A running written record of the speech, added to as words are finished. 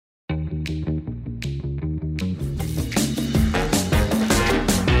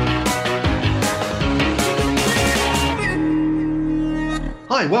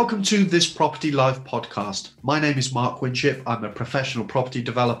Hi, welcome to This Property Live podcast. My name is Mark Winship. I'm a professional property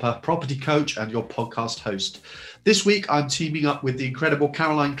developer, property coach, and your podcast host. This week, I'm teaming up with the incredible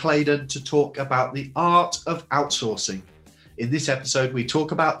Caroline Claydon to talk about the art of outsourcing. In this episode, we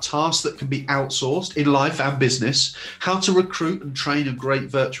talk about tasks that can be outsourced in life and business, how to recruit and train a great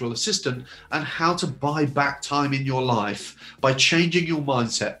virtual assistant, and how to buy back time in your life by changing your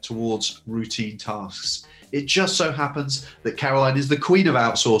mindset towards routine tasks. It just so happens that Caroline is the queen of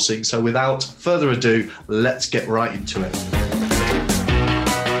outsourcing. So without further ado, let's get right into it.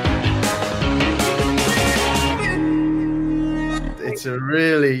 It's a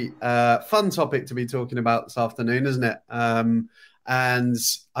really fun topic to be talking about this afternoon, isn't it? And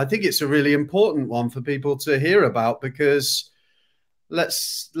I think it's a really important one for people to hear about because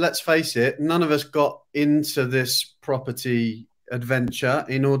let's face it, none of us got into this property adventure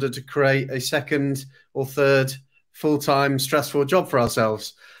in order to create a second or third full-time stressful job for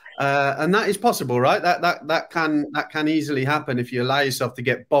ourselves, and that is possible, right? That can easily happen if you allow yourself to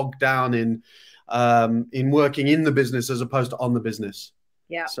get bogged down in working in the business as opposed to on the business.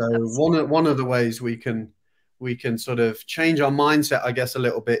 Yeah. So one of the ways we can sort of change our mindset, I guess, a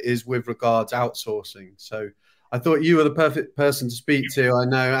little bit is with regards to outsourcing. So I thought you were the perfect person to speak to. I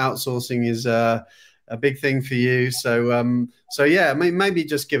know outsourcing is a big thing for you. So yeah, maybe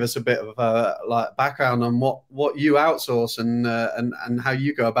just give us a bit of background on what you outsource and how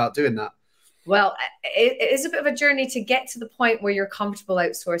you go about doing that. Well, it is a bit of a journey to get to the point where you're comfortable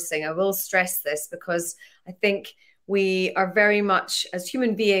outsourcing. I will stress this because I think we are very much, as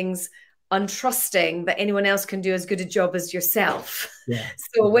human beings, untrusting that anyone else can do as good a job as yourself. Yeah.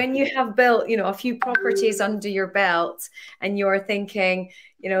 So when you have built, a few properties under your belt and you're thinking,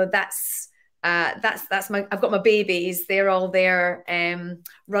 I've got my babies, they're all there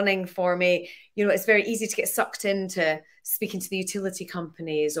running for me. It's very easy to get sucked into speaking to the utility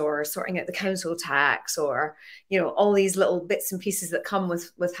companies or sorting out the council tax or, all these little bits and pieces that come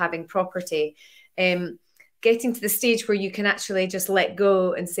with having property. Getting to the stage where you can actually just let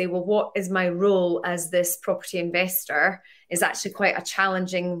go and say, well, what is my role as this property investor is actually quite a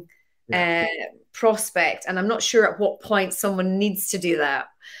challenging prospect. And I'm not sure at what point someone needs to do that.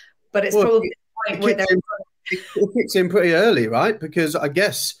 But it's probably the point where it kicks in pretty early, right? Because I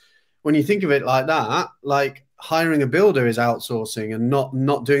guess when you think of it like that, like hiring a builder is outsourcing and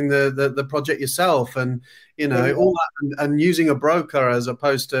not doing the project yourself, and all that, and using a broker as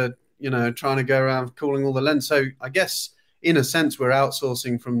opposed to trying to go around calling all the lens. So I guess in a sense we're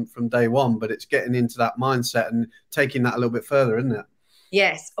outsourcing from day one, but it's getting into that mindset and taking that a little bit further, isn't it?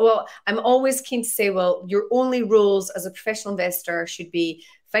 Yes. Well, I'm always keen to say, well, your only roles as a professional investor should be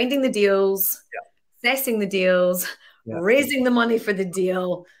finding the deals, assessing the deals, raising the money for the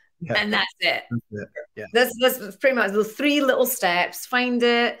deal, and that's it. Yeah. That's pretty much those three little steps: find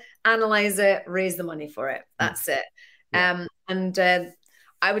it, analyze it, raise the money for it. That's it. Yeah.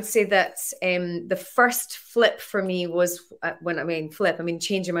 I would say that the first flip for me was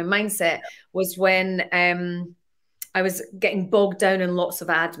changing my mindset was when I was getting bogged down in lots of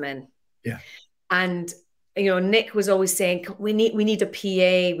admin. Yeah. And Nick was always saying, we need a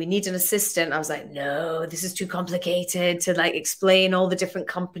PA, we need an assistant. I was like, no, this is too complicated to explain all the different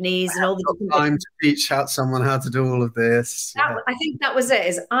companies and all the different time to teach out someone how to do all of this. I think that was it,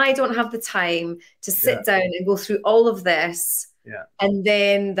 is I don't have the time to sit down and go through all of this. Yeah. And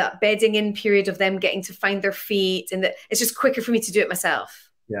then that bedding in period of them getting to find their feet, and it's just quicker for me to do it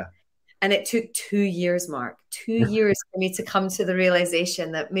myself. Yeah. And it took 2 years, Mark, 2 years for me to come to the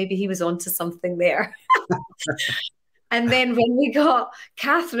realization that maybe he was onto something there. And then when we got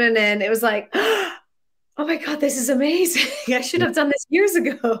Catherine in, it was like, oh my God, this is amazing. I should have done this years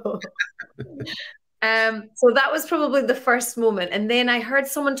ago. So that was probably the first moment. And then I heard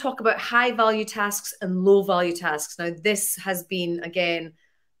someone talk about high value tasks and low value tasks. Now, this has been, again,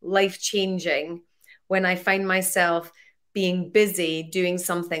 life-changing when I find myself being busy doing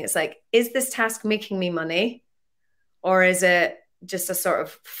something. It's like, is this task making me money? Or is it just a sort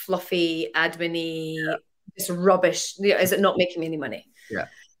of fluffy, admin-y, just rubbish? Is it not making me any money? Yeah.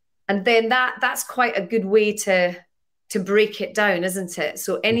 And then that's quite a good way to break it down, isn't it?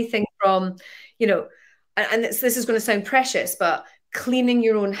 So anything from, and this is going to sound precious, but cleaning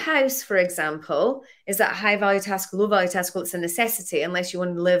your own house, for example, is that a high value task, low value task? Well, it's a necessity unless you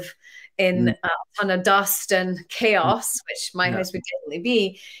want to live in a ton of dust and chaos, which my house would definitely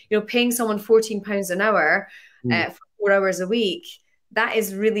be. Paying someone £14 an hour for 4 hours a week, that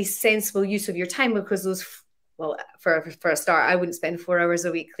is really sensible use of your time, because those, for a start, I wouldn't spend 4 hours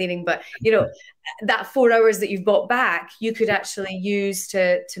a week cleaning, but that 4 hours that you've got back, you could actually use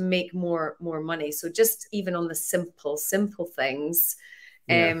to make more money. So just even on the simple things,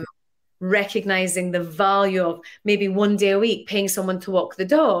 recognizing the value of maybe one day a week paying someone to walk the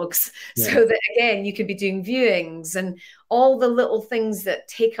dogs, so that again you could be doing viewings and all the little things that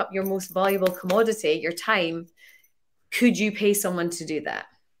take up your most valuable commodity, your time. Could you pay someone to do that?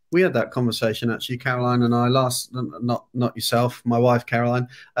 We had that conversation actually, Caroline and I, not yourself, my wife Caroline,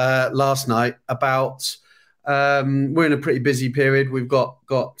 last night about we're in a pretty busy period. We've got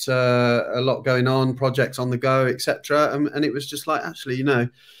a lot going on, projects on the go, etc. And it was just like, actually, you know,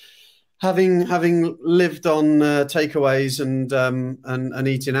 having lived on takeaways and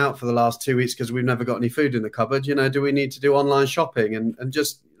eating out for the last 2 weeks because we've never got any food in the cupboard, you know, do we need to do online shopping? And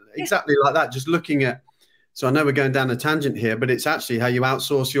just exactly like that, just looking at, so I know we're going down a tangent here, but it's actually how you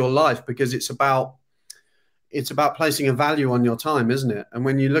outsource your life, because it's about placing a value on your time, isn't it? And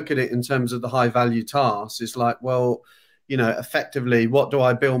when you look at it in terms of the high value tasks, it's like, well, you know, effectively, what do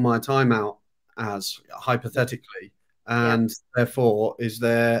I bill my time out as, hypothetically? And therefore, is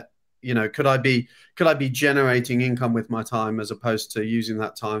there, you know, could I be generating income with my time as opposed to using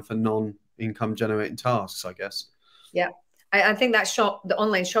that time for non-income generating tasks, I guess. Yeah. I think the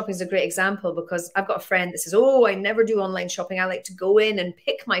online shopping is a great example, because I've got a friend that says, oh, I never do online shopping. I like to go in and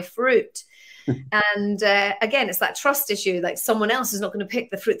pick my fruit. And again, it's that trust issue. Like, someone else is not going to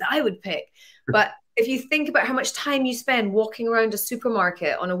pick the fruit that I would pick. But if you think about how much time you spend walking around a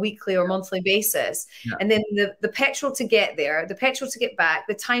supermarket on a weekly or monthly basis, and then the petrol to get there, the petrol to get back,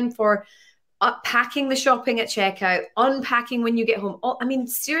 the time for packing the shopping at checkout, unpacking when you get home. I mean,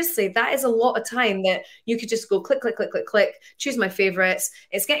 seriously, that is a lot of time that you could just go click, click, click, click, click, choose my favorites.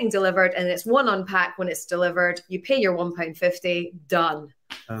 It's getting delivered, and it's one unpack when it's delivered. You pay your £1.50, done.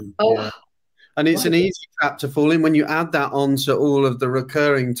 And it's an easy trap to fall in when you add that on to all of the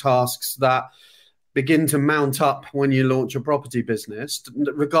recurring tasks that begin to mount up when you launch a property business,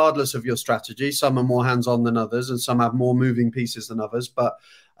 regardless of your strategy. Some are more hands-on than others, and some have more moving pieces than others. But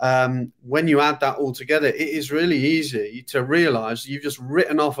when you add that all together, it is really easy to realize you've just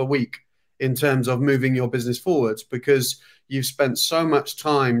written off a week in terms of moving your business forwards, because you've spent so much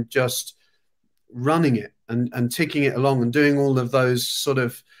time just running it and ticking it along and doing all of those sort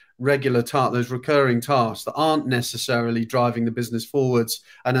of regular tasks, those recurring tasks that aren't necessarily driving the business forwards.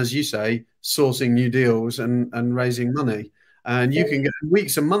 And as you say, sourcing new deals and raising money. And you can get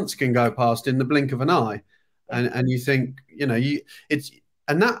weeks and months can go past in the blink of an eye. And you think, you know,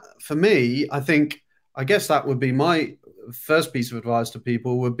 and that for me, I guess that would be my first piece of advice to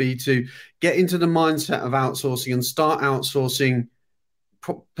people, would be to get into the mindset of outsourcing and start outsourcing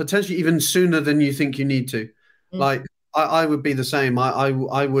potentially even sooner than you think you need to. Like, I would be the same.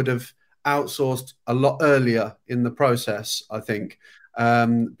 I would have outsourced a lot earlier in the process, I think,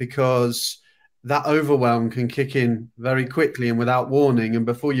 because that overwhelm can kick in very quickly and without warning. And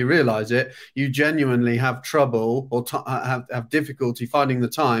before you realize it, you genuinely have trouble or have difficulty finding the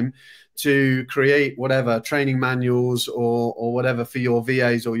time to create whatever training manuals or whatever for your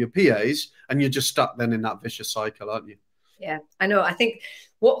VAs or your PAs. And you're just stuck then in that vicious cycle, aren't you? Yeah, I know. I think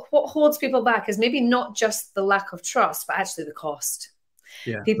what holds people back is maybe not just the lack of trust, but actually the cost.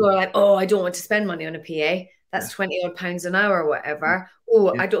 Yeah. People are like, oh, I don't want to spend money on a PA. That's £20 an hour or whatever.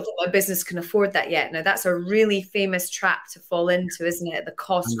 Oh, I don't think my business can afford that yet. Now, that's a really famous trap to fall into, isn't it? The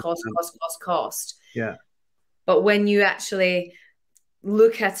cost. Yeah. But when you actually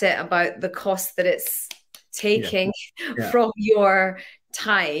look at it about the cost that it's taking from your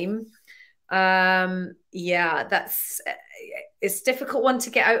time, it's a difficult one to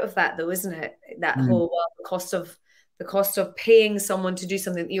get out of that, though, isn't it? That whole the cost of paying someone to do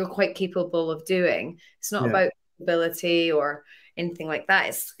something that you're quite capable of doing. It's not about ability or anything like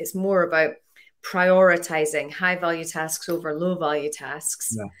that. It's more about prioritizing high value tasks over low value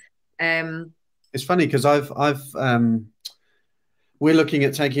tasks. It's funny because we're looking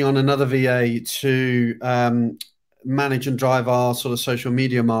at taking on another VA to manage and drive our sort of social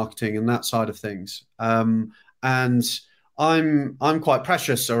media marketing and that side of things. And I'm quite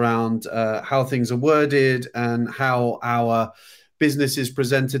precious around how things are worded and how our business is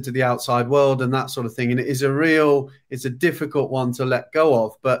presented to the outside world and that sort of thing. And it's a difficult one to let go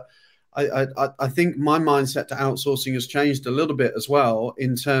of. But I think my mindset to outsourcing has changed a little bit as well,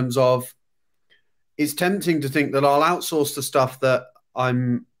 in terms of it's tempting to think that I'll outsource the stuff that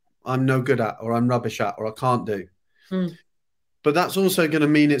I'm no good at, or I'm rubbish at, or I can't do. But that's also going to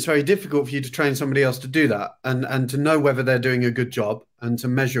mean it's very difficult for you to train somebody else to do that and to know whether they're doing a good job and to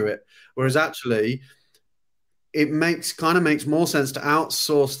measure it. Whereas actually it makes more sense to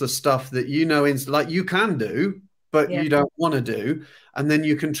outsource the stuff that you know like you can do, but you don't want to do. And then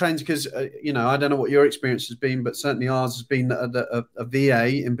you can train, because, I don't know what your experience has been, but certainly ours has been that a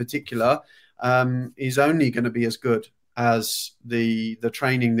VA in particular is only going to be as good as the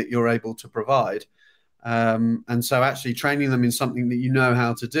training that you're able to provide. And so actually training them in something that you know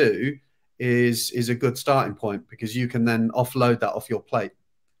how to do is a good starting point, because you can then offload that off your plate.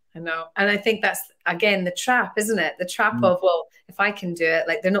 I know. And I think that's, again, the trap, isn't it? The trap of, well, if I can do it,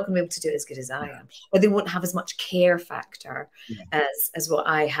 like, they're not going to be able to do it as good as I am, or they won't have as much care factor as what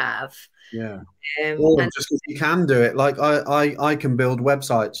I have. Yeah. Or just because you can do it. Like I can build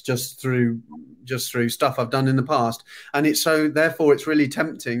websites just through stuff I've done in the past. And therefore it's really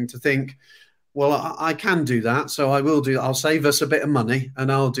tempting to think, well, I can do that. So I will do, I'll save us a bit of money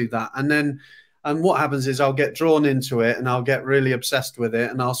and I'll do that. And what happens is I'll get drawn into it and I'll get really obsessed with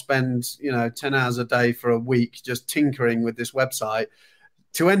it. And I'll spend, 10 hours a day for a week just tinkering with this website,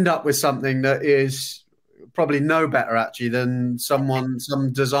 to end up with something that is probably no better actually than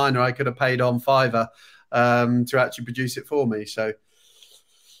some designer I could have paid on Fiverr to actually produce it for me. So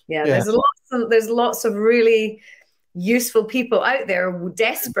yeah. There's lots of really useful people out there who are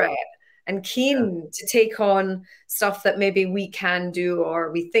desperate and keen to take on stuff that maybe we can do,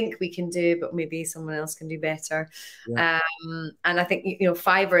 or we think we can do, but maybe someone else can do better. And I think,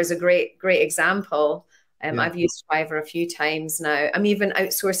 Fiverr is a great example. I've used Fiverr a few times now. I'm even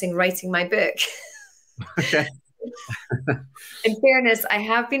outsourcing writing my book. Okay. In fairness, I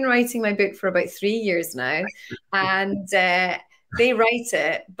have been writing my book for about 3 years now, and they write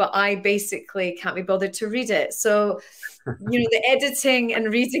it, but I basically can't be bothered to read it. So, the editing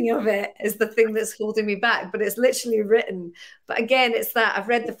and reading of it is the thing that's holding me back, but it's literally written. But again, it's that I've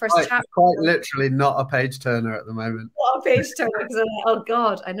read the first chapter. Quite literally not a page turner at the moment. Not a page turner, because I'm like, oh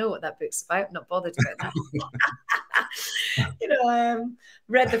God, I know what that book's about. I'm not bothered about that.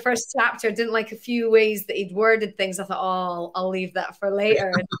 Read the first chapter, didn't like a few ways that he'd worded things. I thought, oh, I'll leave that for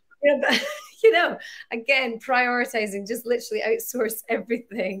later. And, again, prioritizing, just literally outsource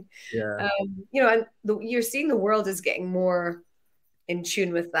everything. Yeah. And you're seeing the world is getting more in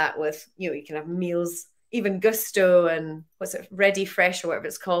tune with that. With you can have meals, even Gusto and what's it, Ready Fresh or whatever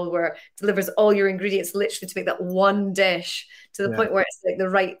it's called, where it delivers all your ingredients literally to make that one dish, to the point where it's like the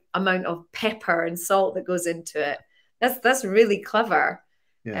right amount of pepper and salt that goes into it. That's really clever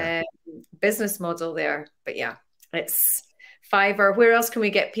business model there. But yeah, it's Fiverr. Where else can we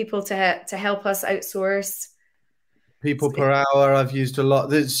get people to help us outsource? People per hour I've used a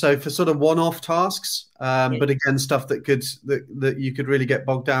lot. So for sort of one-off tasks, but again, stuff that you could really get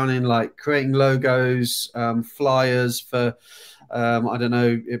bogged down in, like creating logos, flyers for, I don't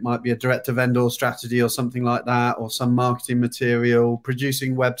know, it might be a direct-to-vendor strategy or something like that, or some marketing material,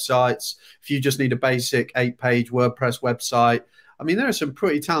 producing websites. If you just need a basic 8-page WordPress website, I mean, there are some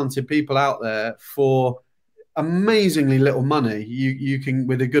pretty talented people out there for amazingly little money. You can,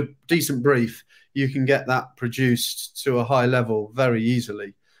 with a decent brief, you can get that produced to a high level very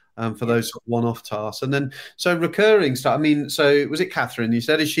easily for those sort of one-off tasks. And then, so recurring stuff. I mean, so was it Catherine? You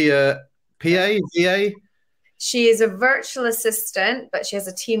said, is she a PA, VA? She is a virtual assistant, but she has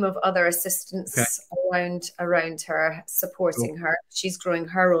a team of other assistants around her, supporting her. She's growing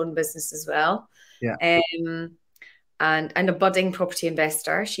her own business as well. Yeah. And a budding property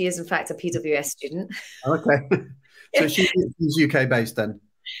investor. She is, in fact, a PWS student. Okay. So she's UK based then?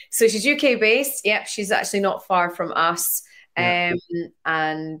 So she's UK based. Yeah, she's actually not far from us. And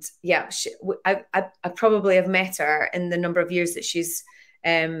yeah, I probably have met her in the number of years that she's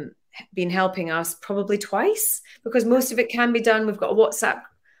been helping us, probably twice, because most of it can be done. We've got a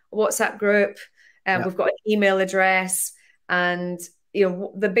WhatsApp group, we've got an email address. And,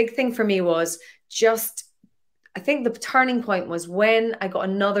 the big thing for me was I think the turning point was when I got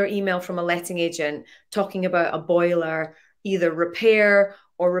another email from a letting agent talking about a boiler, either repair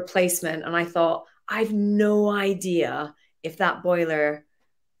or replacement. And I thought, I've no idea if that boiler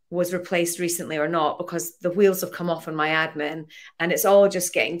was replaced recently or not, because the wheels have come off on my admin and it's all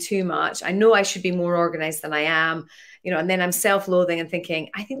just getting too much. I know I should be more organized than I am, and then I'm self-loathing and thinking,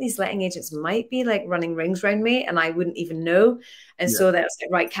 I think these letting agents might be like running rings around me and I wouldn't even know. And so that's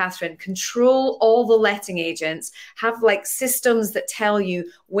like, right, Catherine, control all the letting agents, have like systems that tell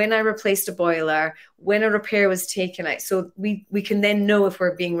you when I replaced a boiler, when a repair was taken out. So we can then know if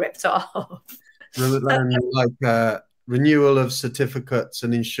we're being ripped off. Renewal of certificates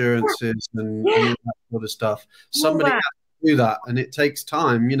and insurances and all that sort of stuff. Somebody has to do that, and it takes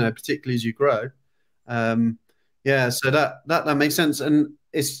time, particularly as you grow. So that makes sense. And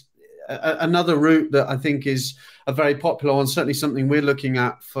it's another route that I think is a very popular one, certainly something we're looking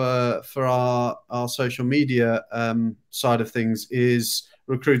at for our social media side of things, is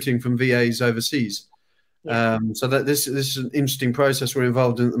recruiting from VAs overseas. So that this is an interesting process we're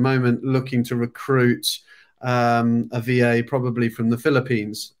involved in at the moment, looking to recruit a VA probably from the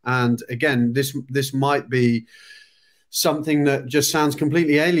Philippines. And again, this might be something that just sounds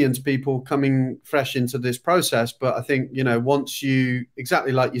completely alien to people coming fresh into this process. But I think, once you,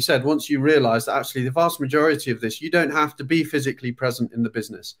 exactly like you said, once you realize that actually the vast majority of this, you don't have to be physically present in the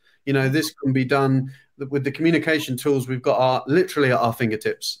business. This can be done with the communication tools we've got literally at our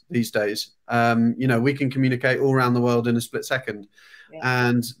fingertips these days. We can communicate all around the world in a split second. Yeah.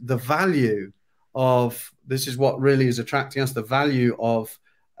 And the value of, this is what really is attracting us, the value of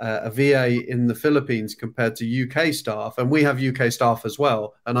a VA in the Philippines compared to UK staff, and we have UK staff as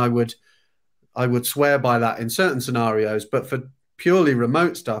well. And I would swear by that in certain scenarios, but for purely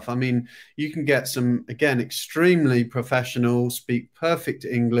remote stuff, I mean, you can get some, again, extremely professional, speak perfect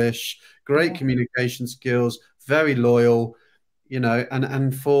English, great communication skills, very loyal, and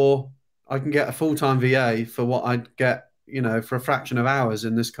I can get a full-time VA for what I'd get, for a fraction of hours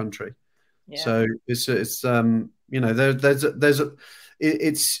in this country. Yeah. So it's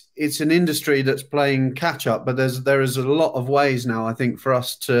it's an industry that's playing catch up, but there is a lot of ways now, I think, for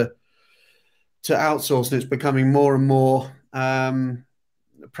us to outsource, and it's becoming more and more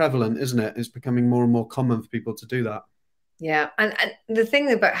prevalent, isn't it? It's becoming more and more common for people to do that. Yeah, and the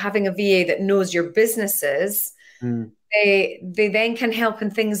thing about having a VA that knows your businesses, they then can help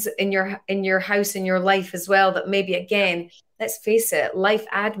in things in your house, in your life as well, that maybe, again, let's face it, life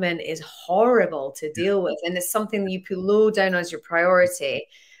admin is horrible to deal with, and it's something that you put low down as your priority,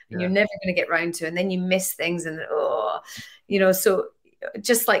 and you're never going to get round to, and then you miss things, and so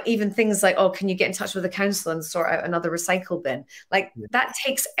just like even things like, can you get in touch with the council and sort out another recycle bin? Like that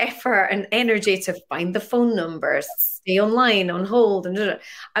takes effort and energy to find the phone numbers, stay online, on hold. And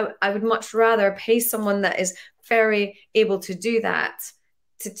I would much rather pay someone that is very able to do that,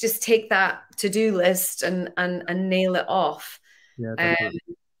 to just take that to-do list and nail it off.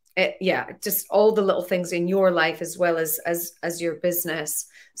 Just all the little things in your life as well as your business.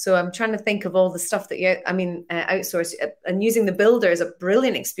 So I'm trying to think of all the stuff that outsource, and using the builder is a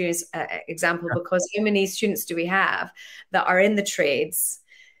brilliant example, because how many students do we have that are in the trades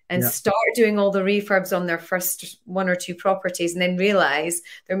and start doing all the refurbs on their first one or two properties, and then realize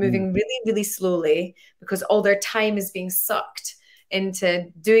they're moving really, really slowly because all their time is being sucked into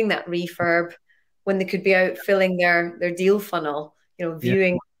doing that refurb when they could be out filling their deal funnel,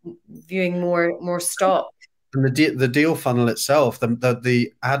 viewing more stock. And the deal funnel itself,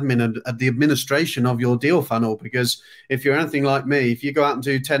 the admin and the administration of your deal funnel, because if you're anything like me, if you go out and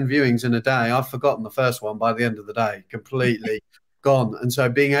do 10 viewings in a day, I've forgotten the first one by the end of the day, completely gone. And so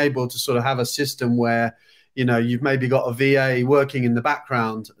being able to sort of have a system where, you've maybe got a VA working in the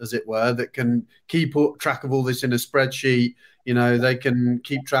background, as it were, that can keep track of all this in a spreadsheet. They can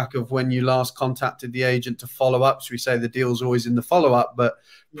keep track of when you last contacted the agent to follow up. So we say the deal's always in the follow-up, but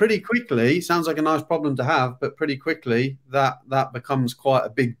pretty quickly, sounds like a nice problem to have, but pretty quickly that becomes quite a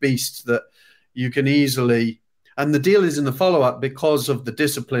big beast that you can easily, and the deal is in the follow-up because of the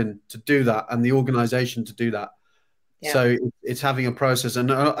discipline to do that and the organization to do that. Yeah. So it's having a process, and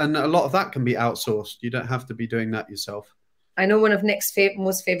a lot of that can be outsourced. You don't have to be doing that yourself. I know one of Nick's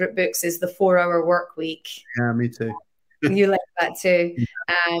most favorite books is The 4-Hour Work Week. Yeah, me too. You like that too.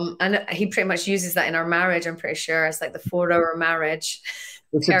 And he pretty much uses that in our marriage, I'm pretty sure. It's like the 4-hour marriage.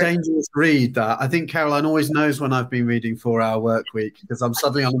 It's a dangerous read, that. I think Caroline always knows when I've been reading 4-Hour Work Week, because I'm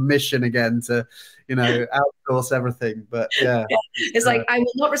suddenly on a mission again to, outsource everything. But it's like, I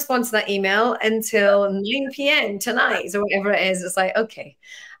will not respond to that email until 9 p.m. tonight or whatever it is. It's like, okay.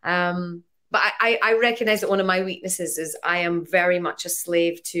 But I recognize that one of my weaknesses is I am very much a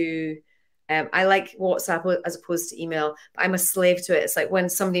slave to, I like WhatsApp as opposed to email, but I'm a slave to it. It's like when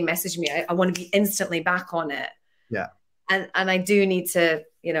somebody messages me, I want to be instantly back on it. Yeah. And I do need to,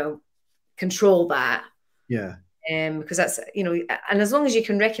 control that. Yeah. Because that's, and as long as you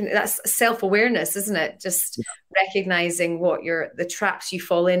can recognize, that's self-awareness, isn't it? Just recognizing what the traps you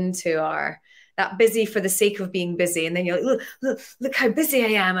fall into are. That busy for the sake of being busy. And then you're like, look how busy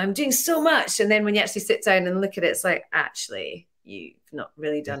I am. I'm doing so much. And then when you actually sit down and look at it, it's like, actually, you've not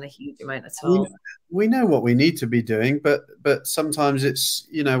really done a huge amount at all. We know what we need to be doing, but sometimes it's,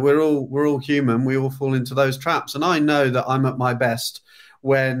 we're all human. We all fall into those traps. And I know that I'm at my best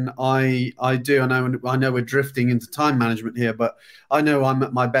when I know we're drifting into time management here, but I know I'm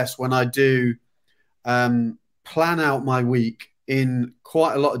at my best when I do plan out my week in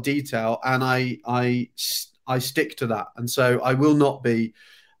quite a lot of detail, and I stick to that. And so I will not be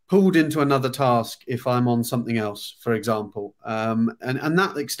pulled into another task if I'm on something else, for example. And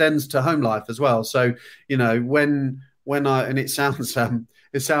that extends to home life as well. So, when I, and it sounds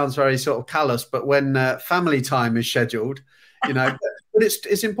very sort of callous, but when family time is scheduled, but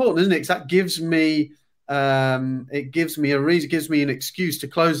it's important, isn't it? 'Cause that gives me it gives me a reason, gives me an excuse to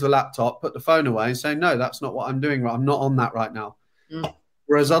close the laptop, put the phone away, and say, no, that's not what I'm doing. I'm not on that right now.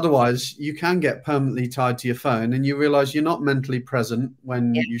 Whereas otherwise, you can get permanently tied to your phone, and you realize you're not mentally present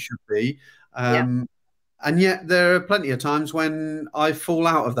when you should be. And yet there are plenty of times when I fall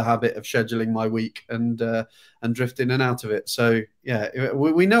out of the habit of scheduling my week and drift in and out of it. So, yeah,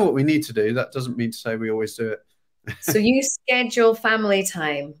 we know what we need to do. That doesn't mean to say we always do it. So you schedule family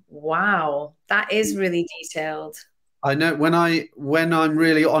time. Wow, that is really detailed. I know when I'm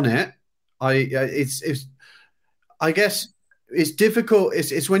really on it, I guess it's difficult.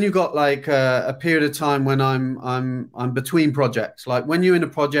 It's when you've got like a period of time when I'm between projects. Like when you're in a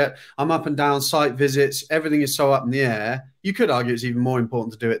project, I'm up and down, site visits, everything is so up in the air. You could argue it's even more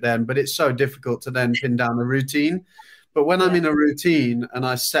important to do it then, but it's so difficult to then pin down a routine. But when I'm in a routine and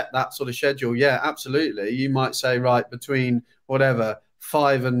I set that sort of schedule, yeah, absolutely. You might say, right, between whatever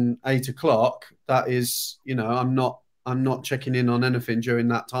 5 and 8 o'clock, that is, I'm not checking in on anything during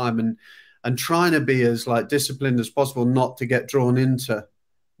that time, and trying to be as like disciplined as possible, not to get drawn into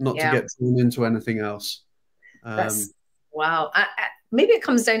anything else. Wow. Maybe it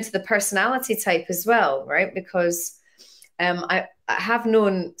comes down to the personality type as well, right? Because I have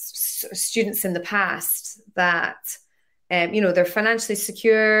known students in the past that, they're financially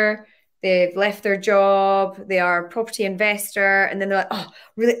secure, they've left their job, they are a property investor, and then they're like, oh,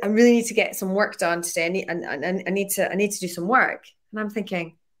 really, I really need to get some work done today. I need to do some work. And I'm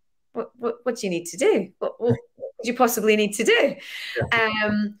thinking, what do you need to do? What would you possibly need to do?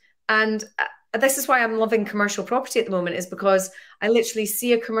 And this is why I'm loving commercial property at the moment, is because I literally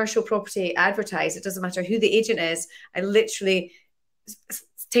see a commercial property advertised. It doesn't matter who the agent is. I literally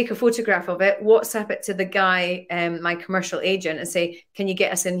take a photograph of it, WhatsApp it to the guy, my commercial agent, and say, can you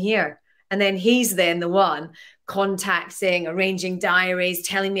get us in here? And then he's then the one contacting, arranging diaries,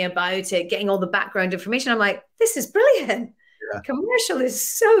 telling me about it, getting all the background information. I'm like, this is brilliant. Yeah. Commercial is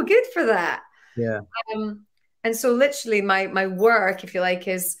so good for that. Yeah. And so literally my work, if you like,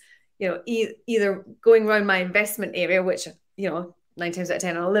 is, either going around my investment area, which, 9 times out of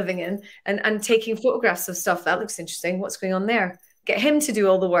 10 I'm living in, and taking photographs of stuff. That looks interesting. What's going on there? Get him to do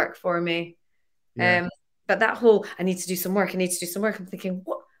all the work for me. Yeah. But that whole, I need to do some work. I'm thinking,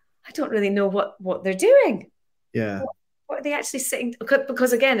 what? I don't really know what they're doing. Yeah. What are they actually sitting?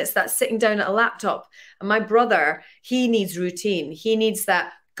 Because again, it's that sitting down at a laptop. And my brother, he needs routine. He needs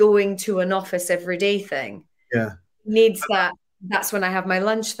that going to an office every day thing. Yeah. He needs that. That's when I have my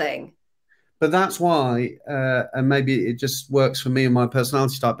lunch thing. But that's why, and maybe it just works for me and my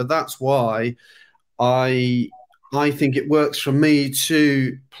personality type, but that's why I think it works for me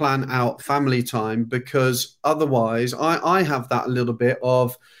to plan out family time, because otherwise I have that a little bit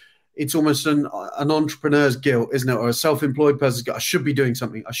of, it's almost an entrepreneur's guilt, isn't it? Or a self-employed person's guilt. I should be doing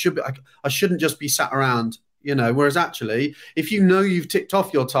something. I shouldn't just be sat around, whereas actually, if you've ticked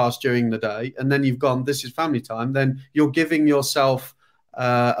off your task during the day and then you've gone, this is family time, then you're giving yourself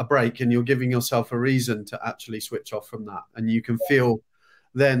a break, and you're giving yourself a reason to actually switch off from that. And you can feel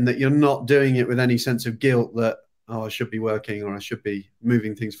then that you're not doing it with any sense of guilt that, oh, I should be working or I should be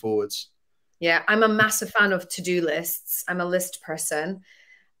moving things forwards. Yeah, I'm a massive fan of to-do lists. I'm a list person.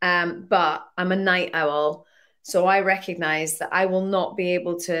 But I'm a night owl. So I recognize that I will not be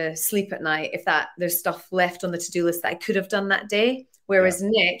able to sleep at night if there's stuff left on the to-do list that I could have done that day. Whereas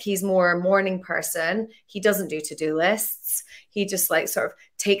Nick, he's more a morning person. He doesn't do to-do lists. He just sort of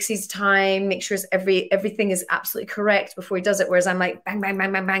takes his time, makes sure everything is absolutely correct before he does it. Whereas I'm like, bang, bang,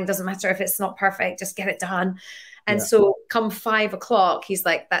 bang, bang, bang. Doesn't matter if it's not perfect, just get it done. And so come 5 o'clock, he's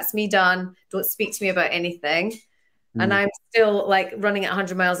like, that's me done. Don't speak to me about anything. And I'm still running at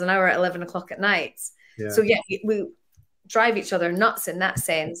 100 miles an hour at 11 o'clock at night. Yeah. So we drive each other nuts in that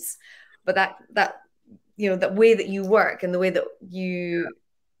sense. But that way that you work and the way that you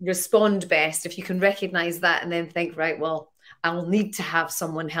respond best, if you can recognize that and then think, right, well, I'll need to have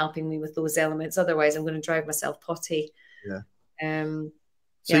someone helping me with those elements. Otherwise, I'm going to drive myself potty. Yeah.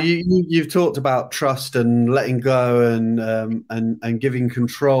 So you've talked about trust and letting go and giving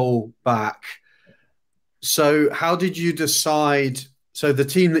control back. So how did you decide? So the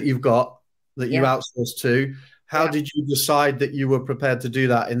team that you've got that you outsourced to, how did you decide that you were prepared to do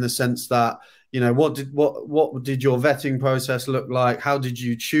that, in the sense that, what did your vetting process look like? How did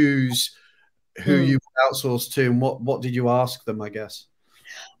you choose who you outsourced to, and what did you ask them, I guess?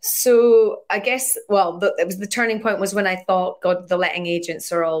 So I guess, it was the turning point was when I thought, God, the letting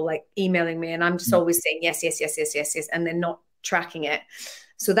agents are all emailing me, and I'm just always saying yes, and then not tracking it.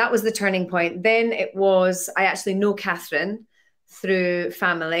 So that was the turning point. Then it was, I actually know Catherine through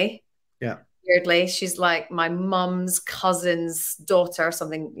family. Yeah. weirdly. She's like my mum's cousin's daughter or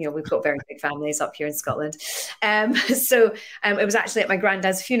something. You know, we've got very big families up here in Scotland. So it was actually at my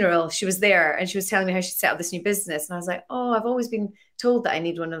granddad's funeral. She was there and she was telling me how she set up this new business. And I was like, oh, I've always been told that I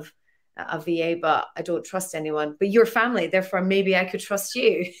need one of a VA, but I don't trust anyone. But you're family, therefore maybe I could trust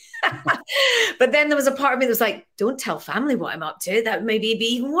you. But then there was a part of me that was like, don't tell family what I'm up to. That would maybe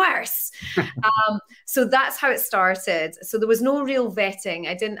be even worse. So that's how it started. So there was no real vetting.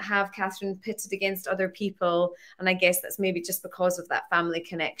 I didn't have Catherine pitted against other people. And I guess that's maybe just because of that family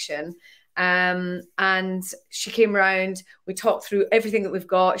connection. And she came around, we talked through everything that we've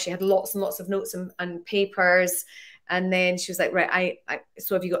got. She had lots and lots of notes and papers. And then she was like, right,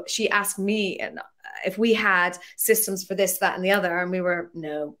 so have you got, she asked me if we had systems for this, that, and the other. And we were,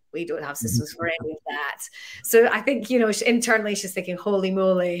 no, we don't have systems for any of that. So I think, you know, internally she's thinking, holy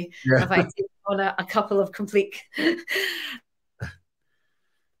moly, have I taken on a couple of complete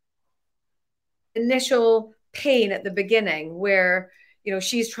initial pain at the beginning where, you know,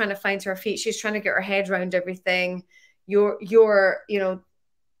 she's trying to find her feet. She's trying to get her head around everything. You're, you know,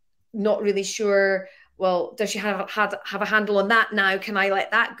 not really sure. Well, does she have a handle on that now? Can I let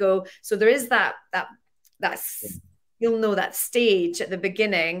that go? So there is that's you'll know that stage at the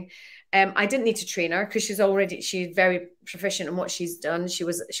beginning. I didn't need to train her because she's very proficient in what she's done. She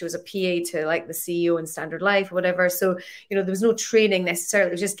was a PA to like the CEO in Standard Life or whatever. So, you know, there was no training necessarily.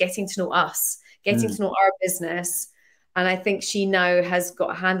 It was just getting to know us, getting to know our business. And I think she now has got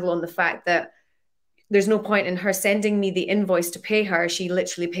a handle on the fact that there's no point in her sending me the invoice to pay her. She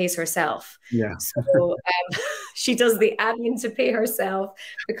literally pays herself. Yeah. So she does the admin to pay herself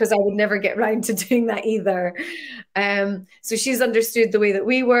because I would never get around to doing that either. So she's understood the way that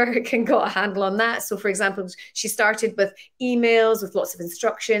we work and got a handle on that. So for example, she started with emails with lots of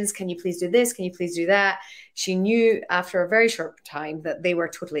instructions. Can you please do this? Can you please do that? She knew after a very short time that they were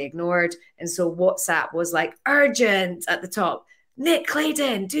totally ignored. And so WhatsApp was like urgent at the top. Nick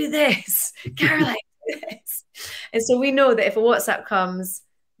Clayton, do this. Caroline, do this. And so we know that if a WhatsApp comes,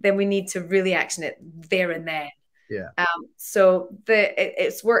 then we need to really action it there and then. Yeah. So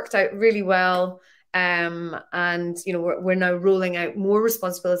it's worked out really well. And, you know, we're now rolling out more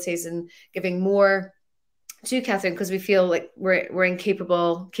responsibilities and giving more to Catherine because we feel like we're in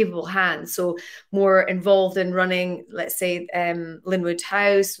capable hands. So more involved in running, let's say, Linwood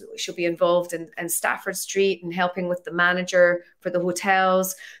House. She'll be involved in Stafford Street and helping with the manager for the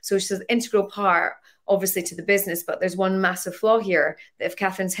hotels. So she's an integral part, obviously, to the business. But there's one massive flaw here that if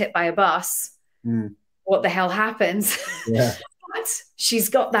Catherine's hit by a bus, what the hell happens? Yeah. But she's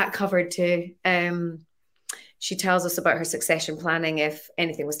got that covered too. She tells us about her succession planning. If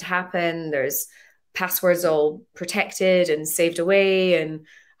anything was to happen, there's passwords all protected and saved away, and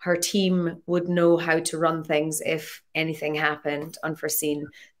her team would know how to run things if anything happened unforeseen,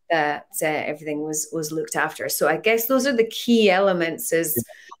 that everything was looked after. So I guess those are the key elements: is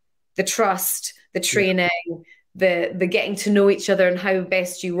the trust, the training, the getting to know each other and how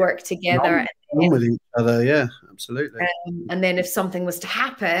best you work together with each other. Yeah, absolutely. And then if something was to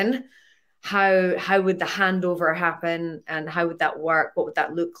happen, how would the handover happen and how would that work? What would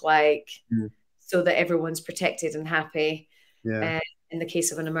that look like? So that everyone's protected and happy in the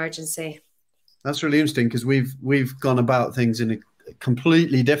case of an emergency. That's really interesting because we've gone about things in a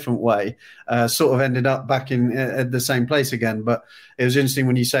completely different way, sort of ended up back in at the same place again. But it was interesting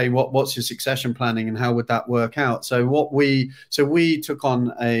when you say what's your succession planning and how would that work out? So we took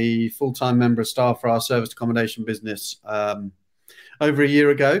on a full-time member of staff for our service accommodation business over a year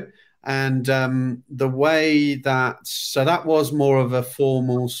ago. And the way that was more of a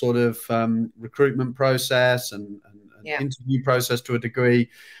formal sort of recruitment process and interview process to a degree.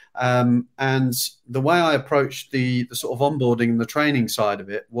 And the way I approached the sort of onboarding and the training side of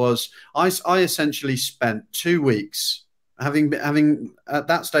it was I essentially spent 2 weeks having at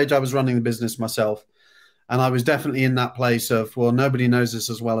that stage I was running the business myself. And I was definitely in that place of, well, nobody knows this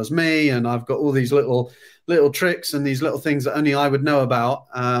as well as me. And I've got all these little tricks and these little things that only I would know about.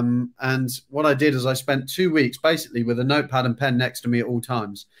 And what I did is I spent 2 weeks basically with a notepad and pen next to me at all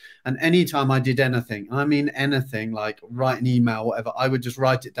times. And anytime I did anything, I mean anything, like write an email, whatever, I would just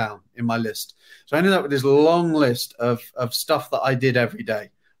write it down in my list. So I ended up with this long list of stuff that I did every day,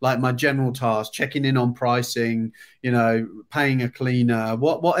 like my general tasks, checking in on pricing, you know, paying a cleaner,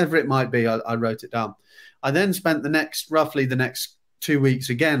 whatever it might be, I wrote it down. I then spent roughly the next 2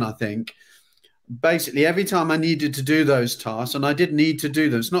 weeks again, I think, basically every time I needed to do those tasks, and I did need to do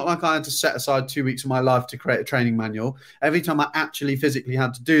them. It's not like I had to set aside 2 weeks of my life to create a training manual. Every time I actually physically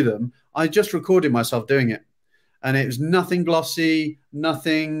had to do them, I just recorded myself doing it. And it was nothing glossy,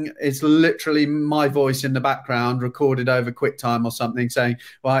 nothing. It's literally my voice in the background recorded over QuickTime or something saying,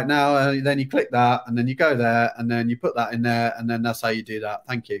 right now, then you click that and then you go there and then you put that in there and then that's how you do that.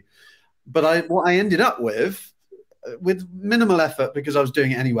 Thank you. But what I ended up with minimal effort, because I was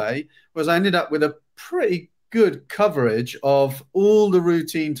doing it anyway, was I ended up with a pretty good coverage of all the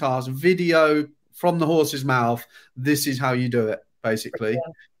routine tasks, video from the horse's mouth. This is how you do it, basically.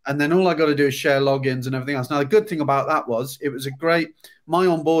 Yeah. And then all I got to do is share logins and everything else. Now, the good thing about that was my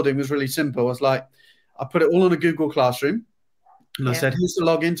onboarding was really simple. It was like, I put it all on a Google Classroom. And I said, here's the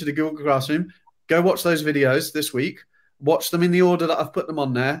login to the Google Classroom. Go watch those videos this week. Watch them in the order that I've put them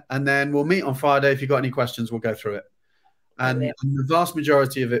on there. And then we'll meet on Friday. If you've got any questions, we'll go through it. And the vast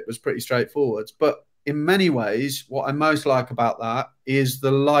majority of it was pretty straightforward. But in many ways, what I most like about that is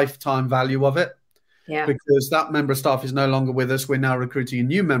the lifetime value of it. Yeah. Because that member of staff is no longer with us. We're now recruiting a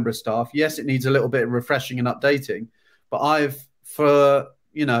new member of staff. Yes, it needs a little bit of refreshing and updating, but for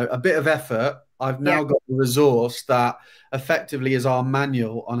a bit of effort, I've now got the resource that effectively is our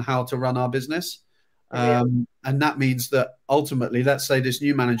manual on how to run our business. And that means that ultimately, let's say this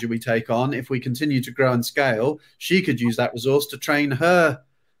new manager we take on, if we continue to grow and scale, she could use that resource to train her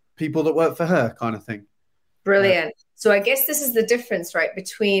people that work for her, kind of thing. Brilliant. So I guess this is the difference, right?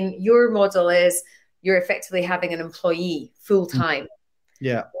 Between your model is you're effectively having an employee full time.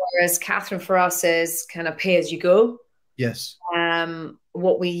 Yeah. Whereas Catherine for us is kind of pay as you go. Yes.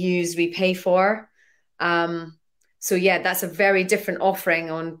 What we use, we pay for. So yeah, that's a very different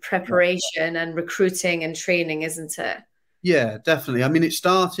offering on preparation and recruiting and training, isn't it? Yeah, definitely. I mean, it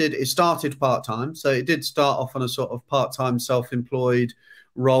started part-time. So it did start off on a sort of part-time self-employed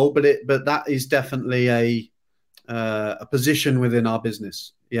role, but that is definitely a position within our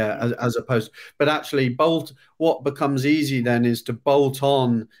business. Yeah, as opposed, but actually what becomes easy then is to bolt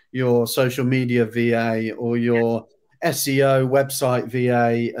on your social media VA or your SEO website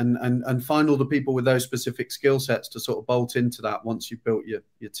VA and find all the people with those specific skill sets to sort of bolt into that once you've built your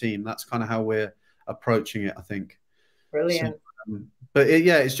team. That's kind of how we're approaching it, I think. Brilliant. So, but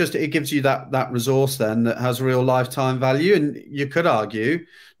it gives you that resource then that has real lifetime value. And you could argue,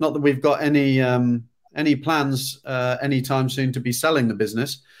 not that we've got any plans anytime soon to be selling the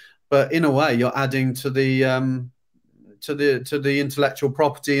business, but in a way you're adding to the intellectual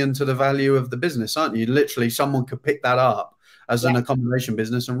property and to the value of the business, aren't you? Literally, someone could pick that up as an accommodation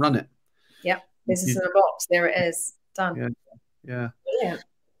business and run it. Yeah, business in a box. There it is, done. Yeah.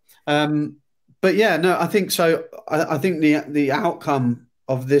 But yeah, no, I think so. I think the outcome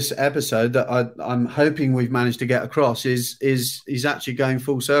of this episode that I'm hoping we've managed to get across is actually going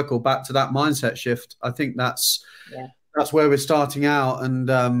full circle back to that mindset shift. I think that's where we're starting out.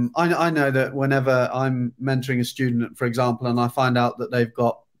 And I know that whenever I'm mentoring a student, for example, and I find out that they've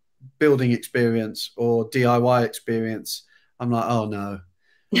got building experience or DIY experience, I'm like, oh no,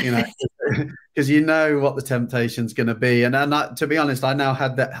 because you know what the temptation's going to be. And to be honest, I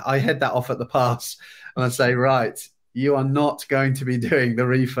head that off at the pass and I say, right, you are not going to be doing the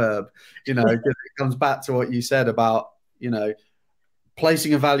refurb, because it comes back to what you said about,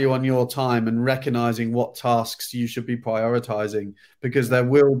 placing a value on your time and recognizing what tasks you should be prioritizing, because there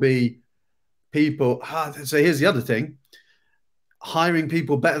will be people. So here's the other thing: hiring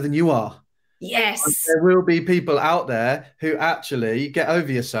people better than you are. Yes. And there will be people out there who actually, get over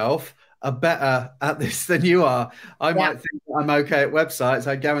yourself, are better at this than you are. I might think I'm okay at websites.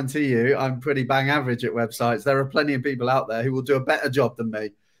 I guarantee you I'm pretty bang average at websites. There are plenty of people out there who will do a better job than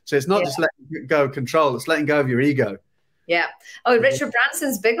me. So it's not just letting go of control, it's letting go of your ego. Yeah. Oh, Richard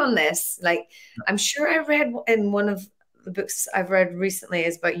Branson's big on this. Like, I'm sure I read in one of the books I've read recently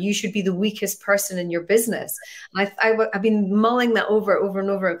is about you should be the weakest person in your business. And I've been mulling that over and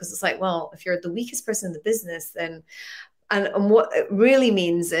over, because it's like, well, if you're the weakest person in the business, then and what it really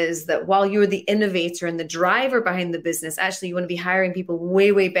means is that while you're the innovator and the driver behind the business, actually you want to be hiring people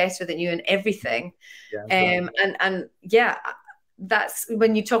way, way better than you in everything. That's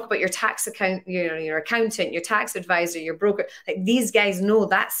when you talk about your tax account, your accountant, your tax advisor, your broker, like these guys know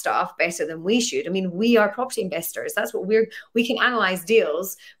that stuff better than we should. I mean, we are property investors. That's what we can analyze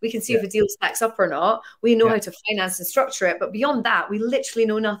deals. We can see if a deal stacks up or not. We know how to finance and structure it. But beyond that, we literally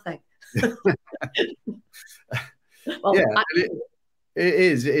know nothing. Well, it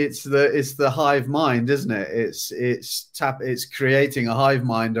is. It's the hive mind, isn't it? It's creating a hive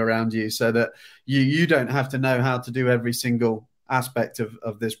mind around you so that you don't have to know how to do every single aspect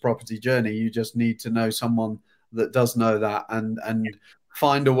of this property journey. You just need to know someone that does know that and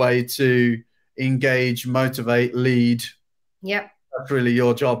find a way to engage, motivate, lead. Yeah, that's really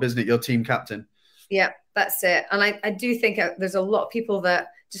your job, isn't it? Your team captain. Yeah, that's it. And I do think there's a lot of people that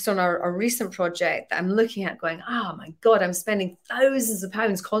just on our recent project that I'm looking at going, oh my God, I'm spending thousands of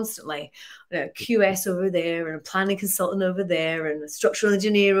pounds constantly. QS over there and a planning consultant over there and a structural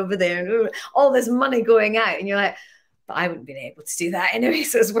engineer over there and all this money going out. And you're like, but I wouldn't be able to do that anyway.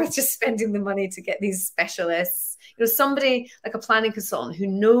 So it's worth just spending the money to get these specialists. Somebody like a planning consultant who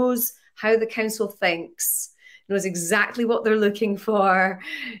knows how the council thinks, knows exactly what they're looking for,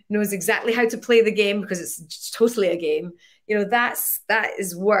 knows exactly how to play the game, because it's totally a game. That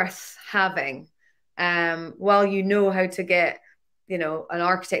is worth having. While you know how to get, an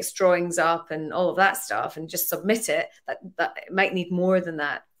architect's drawings up and all of that stuff and just submit it, that it might need more than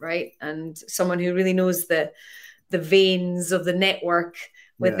that, right? And someone who really knows the veins of the network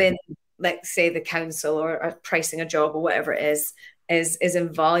within, let's say, the council or pricing a job or whatever it is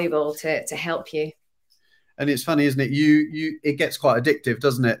invaluable to help you. And it's funny, isn't it? It gets quite addictive,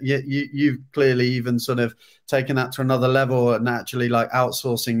 doesn't it? You've clearly even sort of taken that to another level and actually like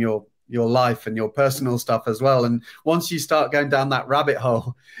outsourcing your life and your personal stuff as well. And once you start going down that rabbit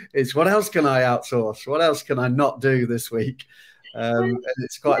hole, it's what else can I outsource? What else can I not do this week? And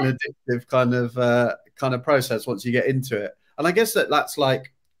it's quite an addictive kind of process once you get into it. And I guess that's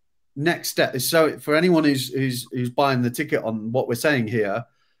like next step. So for anyone who's buying the ticket on what we're saying here,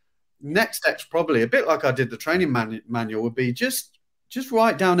 next step's probably a bit like I did the training manual, would be just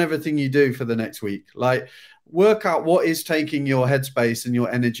write down everything you do for the next week. Like work out what is taking your headspace and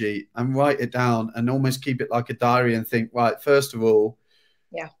your energy and write it down and almost keep it like a diary and think, right, first of all,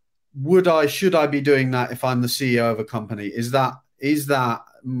 should I be doing that if I'm the CEO of a company? Is that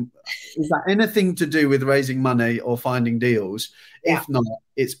anything to do with raising money or finding deals? If not,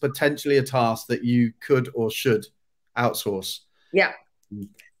 it's potentially a task that you could or should outsource. Yeah.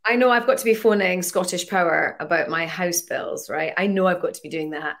 I know I've got to be phoning Scottish Power about my house bills, right? I know I've got to be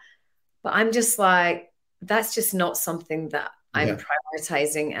doing that. But I'm just like, that's just not something that I'm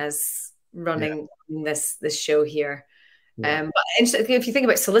prioritizing as running this show here. But if you think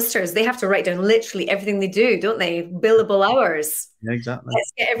about solicitors, they have to write down literally everything they do, don't they? Billable hours. Yeah, exactly.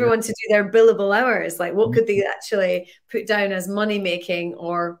 Let's get everyone to do their billable hours. Like, what could they actually put down as money making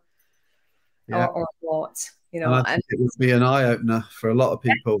or what? I think it would be an eye opener for a lot of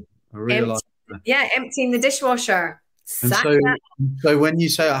people. I realise. Emptying the dishwasher. So when you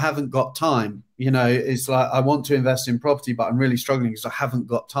say I haven't got time, it's like I want to invest in property, but I'm really struggling because I haven't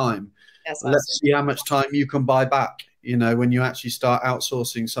got time. Let's see how much time you can buy back. When you actually start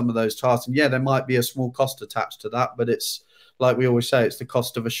outsourcing some of those tasks, and there might be a small cost attached to that, but it's like we always say, it's the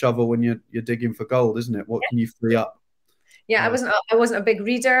cost of a shovel when you're digging for gold, isn't it? What can you free up? Yeah, I wasn't a big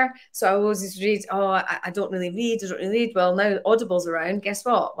reader, so I always used to read. I don't really read. Well, now Audible's around. Guess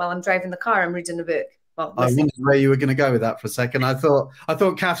what? While I'm driving the car, I'm reading a book. Well, I wondered where you were going to go with that for a second. I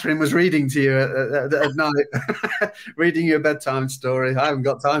thought Catherine was reading to you at night, reading you a bedtime story. I haven't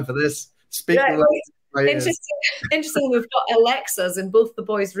got time for this. Interesting. We've got Alexas in both the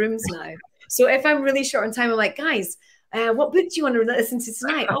boys' rooms now. So if I'm really short on time, I'm like, guys, what book do you want to listen to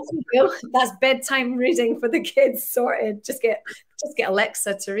tonight? Off you go. That's bedtime reading for the kids. Sorted. Just get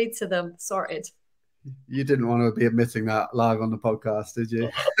Alexa to read to them. Sorted. You didn't want to be admitting that live on the podcast, did you?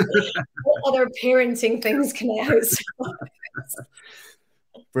 What other parenting things can I outsource?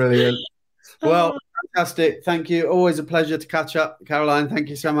 Brilliant. Well, fantastic. Thank you. Always a pleasure to catch up, Caroline. Thank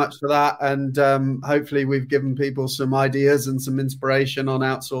you so much for that. And hopefully we've given people some ideas and some inspiration on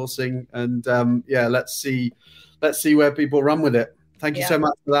outsourcing. And let's see where people run with it. Thank you so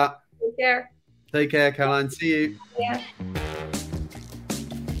much for that. Take care. Take care, Caroline. See you. Yeah.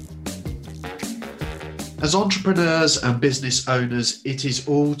 As entrepreneurs and business owners, it is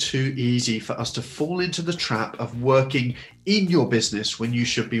all too easy for us to fall into the trap of working in your business when you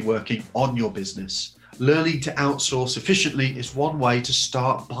should be working on your business. Learning to outsource efficiently is one way to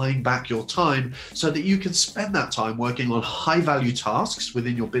start buying back your time so that you can spend that time working on high-value tasks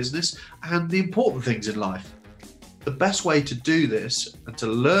within your business and the important things in life. The best way to do this and to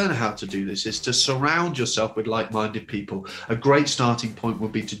learn how to do this is to surround yourself with like-minded people. A great starting point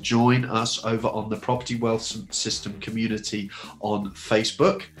would be to join us over on the Property Wealth System community on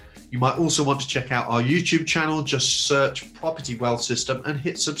Facebook. You might also want to check out our YouTube channel. Just search Property Wealth System and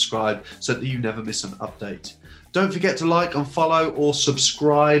hit subscribe so that you never miss an update. Don't forget to like and follow or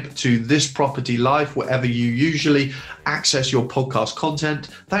subscribe to This Property Life wherever you usually access your podcast content.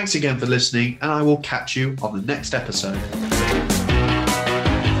 Thanks again for listening, and I will catch you on the next episode.